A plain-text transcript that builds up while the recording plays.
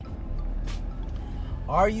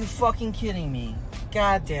Are you fucking kidding me?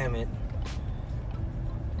 God damn it.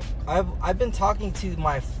 I've been talking to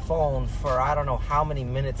my phone for I don't know how many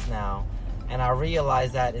minutes now, and I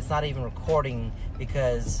realized that it's not even recording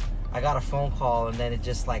because I got a phone call and then it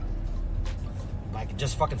just like it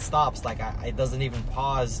just fucking stops. Like it doesn't even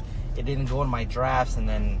pause. It didn't go in my drafts, and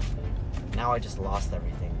then now I just lost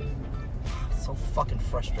everything. It's so fucking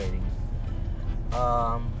frustrating.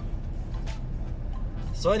 So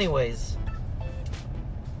anyways,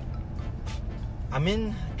 I'm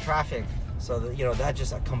in traffic, so that, that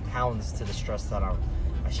just compounds to the stress that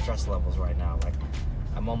my stress levels right now. Like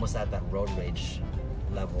I'm almost at that road rage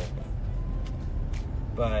level.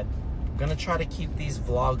 But I'm gonna try to keep these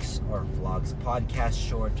podcasts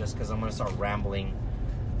short, just because I'm gonna start rambling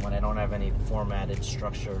when I don't have any formatted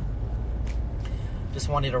structure. Just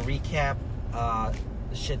wanted to recap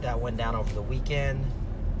the shit that went down over the weekend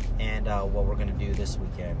and what we're gonna do this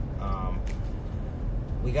weekend.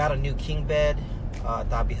 We got a new king bed.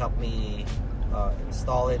 Tabi helped me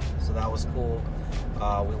install it, so that was cool.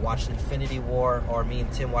 We watched Infinity War, or me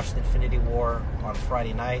and Tim watched Infinity War on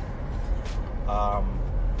Friday night.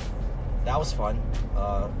 That was fun.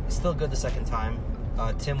 Still good the second time.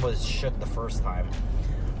 Tim was shook the first time.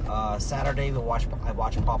 Saturday I watched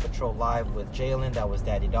Paw Patrol live with Jalen. That was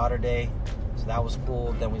Daddy-Daughter Day, so that was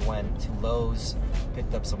cool. Then we went to Lowe's,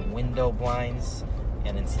 picked up some window blinds,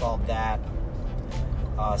 and installed that.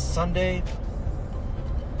 Sunday,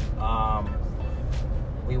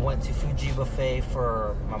 we went to Fuji Buffet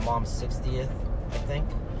for my mom's 60th, I think.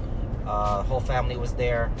 The whole family was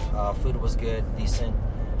there. Food was good, decent.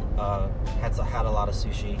 Had a lot of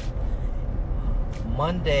sushi.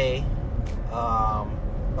 Monday,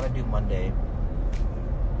 what did I do Monday?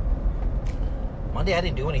 Monday I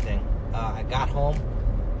didn't do anything. I got home,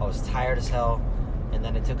 I was tired as hell, and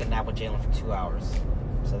then I took a nap with Jalen for 2 hours.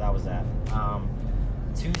 So that was that.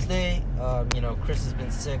 Tuesday, Chris has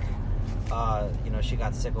been sick. She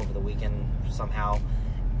got sick over the weekend somehow.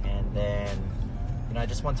 And then, I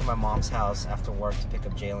just went to my mom's house after work to pick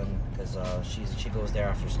up Jalen because she goes there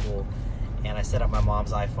after school. And I set up my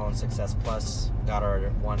mom's iPhone 6S Plus. Got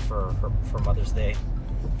her one for Mother's Day.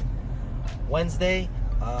 Wednesday,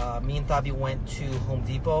 me and Tabi went to Home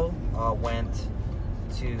Depot. Went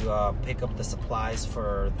to pick up the supplies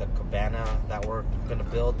for the cabana that we're going to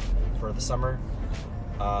build for the summer.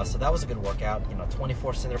 So that was a good workout.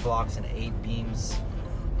 24 cinder blocks and 8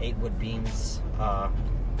 wood beams.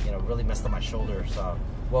 Really messed up my shoulder, so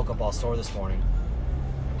woke up all sore this morning.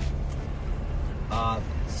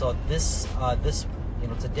 So this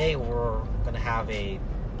today we're gonna have a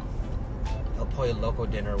El Pollo Loco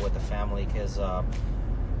dinner with the family because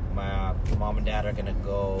my mom and dad are gonna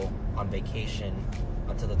go on vacation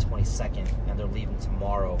until the 22nd, and they're leaving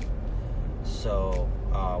tomorrow. So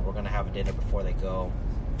we're gonna have a dinner before they go.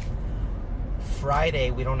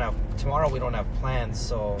 Friday tomorrow we don't have plans,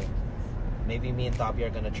 so maybe me and Tabi are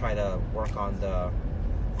gonna try to work on the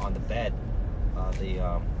bed,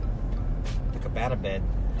 the cabana bed.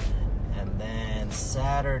 And then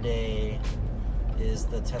Saturday is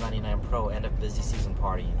the 1099 Pro end of busy season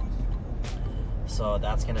party. So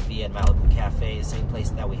that's gonna be at Malibu Cafe, the same place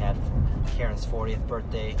that we had for Karen's 40th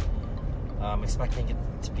birthday. I'm expecting it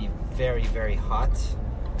to be very, very hot.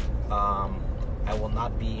 I will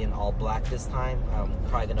not be in all black this time. I'm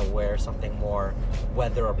probably gonna wear something more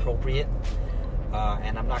weather appropriate.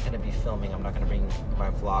 And I'm not gonna be filming. I'm not gonna bring my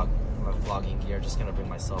vlogging gear. Just gonna bring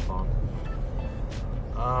my cell phone.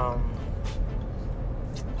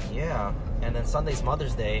 Yeah. And then Sunday's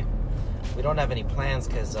Mother's Day. We don't have any plans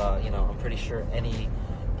because I'm pretty sure any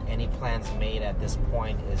plans made at this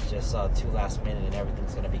point is just too last minute, and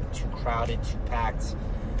everything's gonna be too crowded, too packed.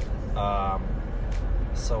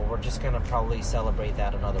 So we're just gonna probably celebrate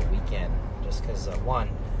that another weekend, just because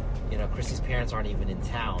Chrissy's parents aren't even in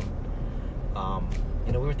town.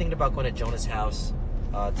 We were thinking about going to Jonah's house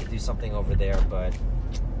to do something over there, but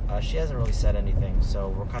she hasn't really said anything. So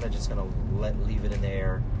we're kind of just gonna leave it in the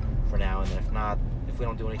air for now, and then if we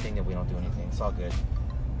don't do anything, then we don't do anything. It's all good.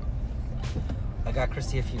 I got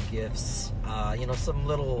Chrissy a few gifts, some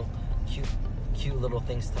little cute little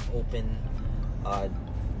things to open,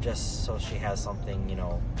 just so she has something,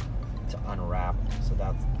 to unwrap. So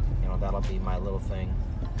that's, that'll be my little thing.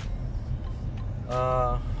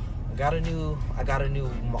 I got a new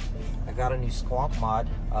Squonk mod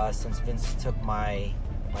since Vince took my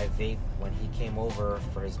vape when he came over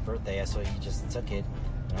for his birthday, so he just took it,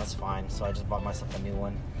 and that's fine. So I just bought myself a new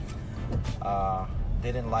one.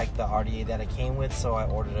 Didn't like the RDA that it came with, so I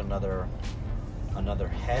ordered another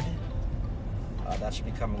head. That should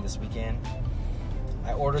be coming this weekend.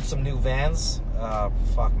 I ordered some new Vans.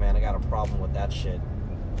 Fuck, man, I got a problem with that shit.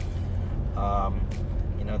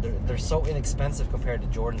 You know, they're so inexpensive compared to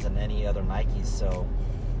Jordans and any other Nikes. So,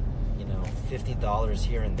 you know, $50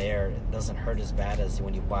 here and there, it doesn't hurt as bad as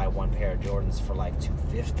when you buy one pair of Jordans for like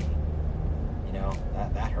 $250. You know,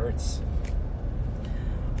 that hurts.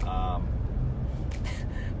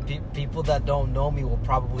 People that don't know me will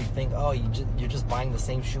probably think, oh, you're just buying the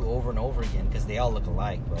same shoe over and over again because they all look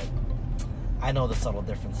alike. But I know the subtle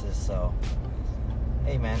differences. So,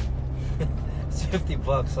 hey, man, it's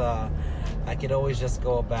 $50. I could always just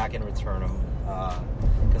go back and return them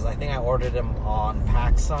because I think I ordered them on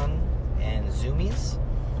PacSun and Zumiez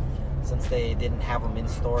since they didn't have them in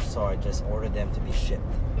store, so I just ordered them to be shipped.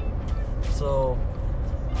 So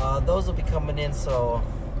those will be coming in, so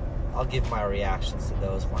I'll give my reactions to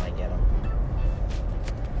those when I get them.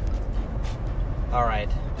 Alright,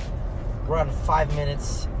 we're on 5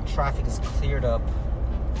 minutes. Traffic is cleared up.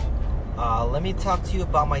 Let me talk to you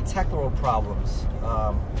about my technical problems.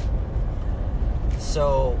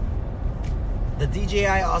 So, the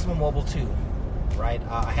DJI Osmo Mobile 2, right?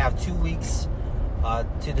 I have 2 weeks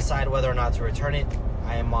to decide whether or not to return it.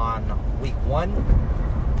 I am on week 1.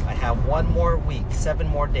 I have 1 more week, 7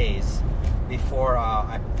 more days before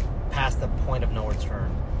I pass the point of no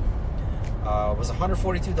return. It was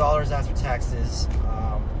 $142 after taxes.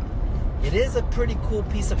 It is a pretty cool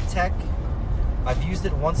piece of tech. I've used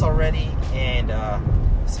it once already, and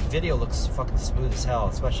this video looks fucking smooth as hell,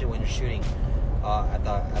 especially when you're shooting at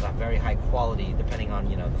a very high quality, depending on,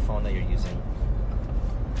 you know, the phone that you're using.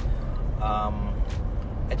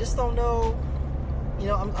 I just don't know, you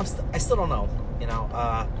know, I still don't know, you know.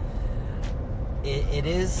 It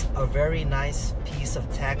is a very nice piece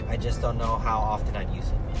of tech. I just don't know how often I'd use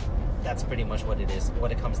it. That's pretty much what it is,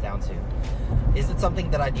 what it comes down to. Is it something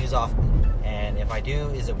that I'd use often? And if I do,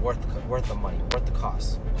 is it worth the money, worth the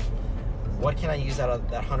cost? What can I use out of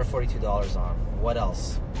that $142 on? What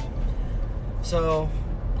else? So,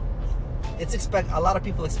 a lot of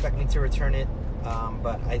people expect me to return it,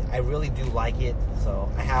 but I really do like it.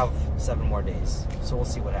 So I have 7 more days. So we'll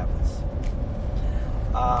see what happens.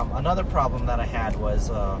 Another problem that I had was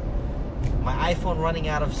my iPhone running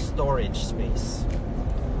out of storage space.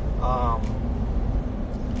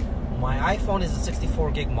 My iPhone is a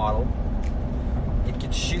 64 gig model. It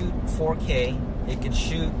can shoot 4K. It can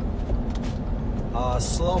shoot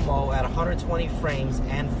slow-mo at 120 frames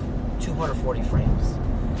and 240 frames.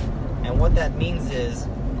 And what that means is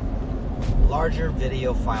larger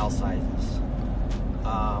video file sizes.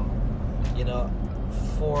 You know,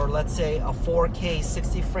 for, let's say, a 4K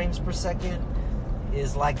 60 frames per second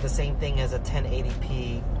is like the same thing as a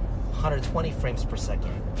 1080p 120 frames per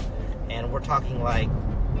second. And we're talking like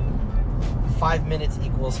 5 minutes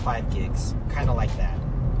equals 5 gigs, kind of like that.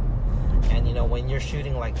 And you know, when you're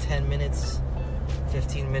shooting like 10 minutes,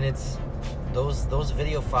 15 minutes, those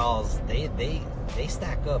video files, they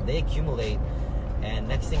stack up, they accumulate, and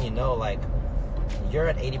next thing you know, like, you're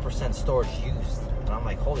at 80% storage used. And I'm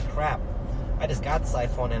like, holy crap, I just got this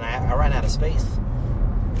iPhone and I ran out of space.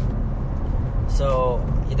 So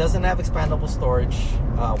it doesn't have expandable storage,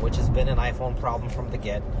 which has been an iPhone problem from the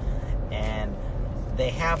get. And they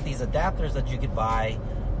have these adapters that you could buy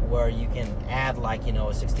where you can add, like, you know,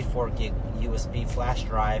 a 64 gig USB flash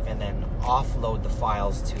drive and then offload the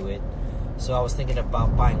files to it. So I was thinking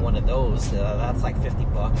about buying one of those. That's like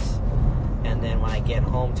 $50. And then when I get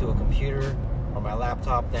home to a computer or my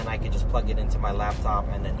laptop, then I could just plug it into my laptop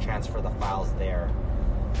and then transfer the files there.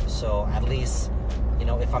 So at least, you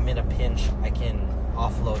know, if I'm in a pinch, I can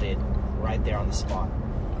offload it right there on the spot.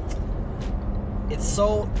 It's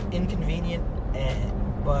so inconvenient,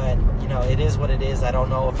 but, you know, it is what it is. I don't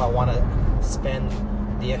know if I want to spend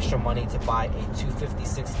the extra money to buy a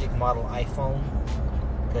 256 gig model iPhone,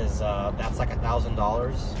 because that's like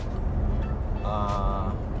 $1,000.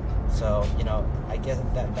 So, you know, I guess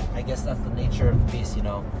that's the nature of the beast. You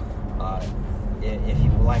know, if you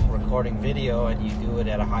like recording video and you do it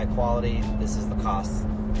at a high quality, this is the cost.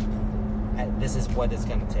 This is what it's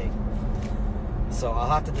going to take. So I'll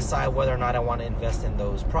have to decide whether or not I want to invest in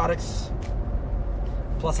those products.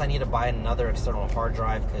 Plus, I need to buy another external hard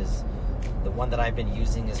drive because the one that I've been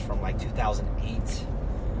using is from like 2008.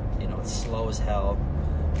 You know, it's slow as hell,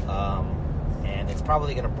 and it's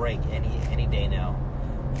probably going to break any day now.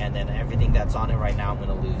 And then everything that's on it right now, I'm going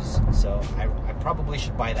to lose. So I probably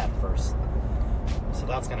should buy that first. So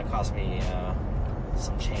that's going to cost me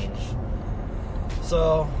some change.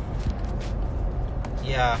 So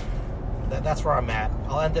yeah, that's where I'm at.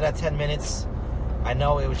 I'll end it at 10 minutes. I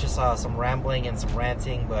know it was just some rambling and some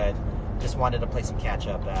ranting, but just wanted to play some catch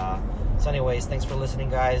up. So anyways, thanks for listening,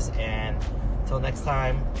 guys, and until next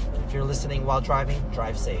time, if you're listening while driving,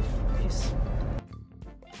 drive safe. Peace.